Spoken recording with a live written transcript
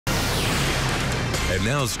And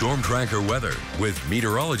now Storm Tracker weather with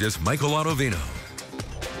meteorologist Michael Autovino.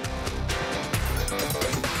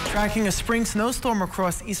 Tracking a spring snowstorm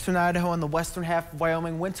across eastern Idaho and the western half of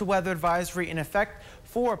Wyoming. Winter weather advisory in effect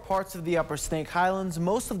for parts of the upper Snake Highlands,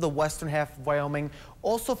 most of the western half of Wyoming.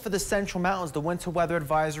 Also for the central mountains, the winter weather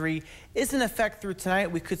advisory is in effect through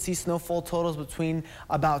tonight. We could see snowfall totals between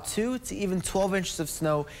about 2 to even 12 inches of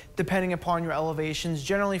snow, depending upon your elevations.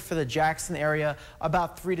 Generally for the Jackson area,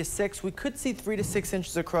 about 3 to 6. We could see 3 to 6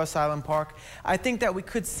 inches across Island Park. I think that we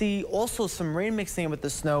could see also some rain mixing in with the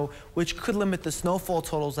snow, which could limit the snowfall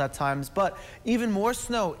totals at times. But even more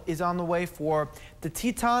snow is on the way for the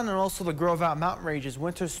Teton and also the Grove Out mountain ranges.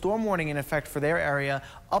 Winter storm warning in effect for their area.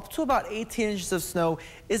 Up to about 18 inches of snow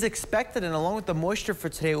is expected, and along with the moisture for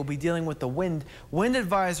today, we'll be dealing with the wind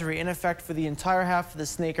advisory in effect for the entire half of the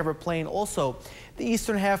Snake River Plain. Also, the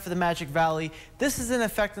eastern half of the Magic Valley. This is in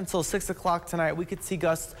effect until 6 o'clock tonight. We could see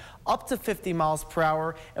gusts up to 50 miles per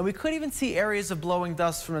hour, and we could even see areas of blowing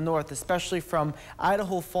dust from the north, especially from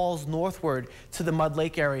Idaho Falls northward to the Mud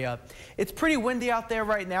Lake area. It's pretty windy out there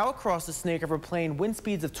right now across the Snake River Plain. Wind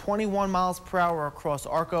speeds of 21 miles per hour across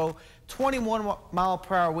Arco, 21 mile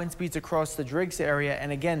per hour wind speeds across the Driggs area,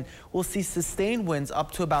 and again we'll see sustained winds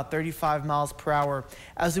up to about 35 miles per hour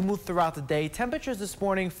as we move throughout the day. Temperatures this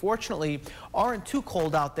morning fortunately aren't too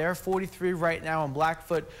cold out there. 43 right now in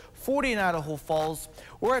Blackfoot, 40 in Idaho Falls.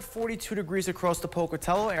 We're at 42 degrees across the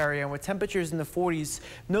Pocatello area, and with temperatures in the 40s,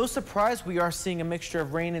 no surprise we are seeing a mixture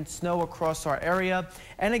of rain and snow across our area,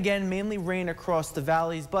 and again mainly rain across the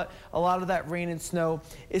valleys, but a lot of that rain and snow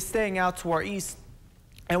is staying out to our east.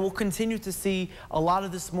 And we'll continue to see a lot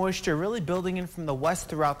of this moisture really building in from the west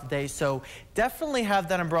throughout the day. So definitely have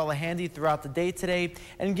that umbrella handy throughout the day today.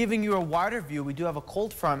 And giving you a wider view, we do have a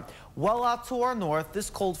cold front well out to our north. This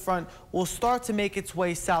cold front will start to make its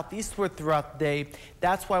way southeastward throughout the day.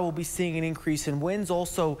 That's why we'll be seeing an increase in winds.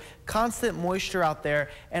 Also constant moisture out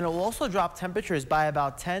there, and it will also drop temperatures by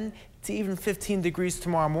about 10 to even 15 degrees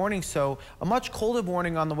tomorrow morning, so a much colder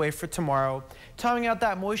morning on the way for tomorrow. Timing out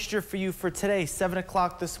that moisture for you for today, 7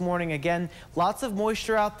 o'clock this morning. Again, lots of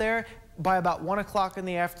moisture out there. By about 1 o'clock in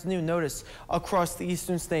the afternoon, notice across the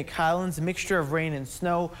eastern Snake Highlands, a mixture of rain and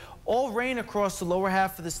snow. All rain across the lower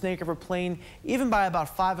half of the Snake River Plain, even by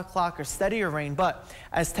about 5 o'clock or steadier rain. But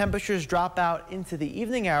as temperatures drop out into the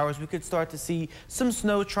evening hours, we could start to see some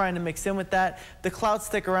snow trying to mix in with that. The clouds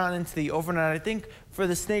stick around into the overnight. I think for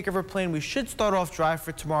the Snake River Plain, we should start off dry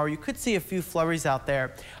for tomorrow. You could see a few flurries out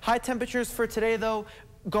there. High temperatures for today, though,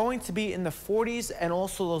 going to be in the 40s and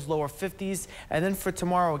also those lower 50s. And then for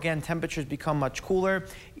tomorrow, again, temperatures become much cooler.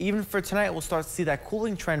 Even for tonight, we'll start to see that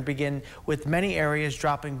cooling trend begin with many areas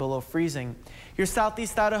dropping below freezing. Your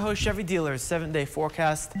Southeast Idaho Chevy dealers 7-day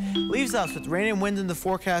forecast leaves us with rain and wind in the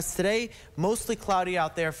forecast today. Mostly cloudy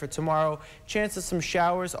out there for tomorrow. Chance of some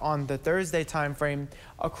showers on the Thursday time frame.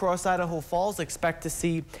 Across Idaho Falls, expect to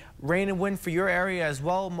see rain and wind for your area as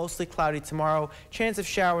well. Mostly cloudy tomorrow. Chance of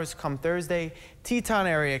showers come Thursday. Teton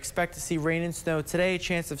area, expect to see rain and snow today.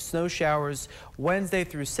 Chance of snow showers Wednesday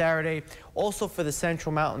through Saturday. Also for the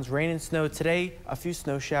central mountains, rain and snow today. A few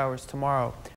snow showers tomorrow.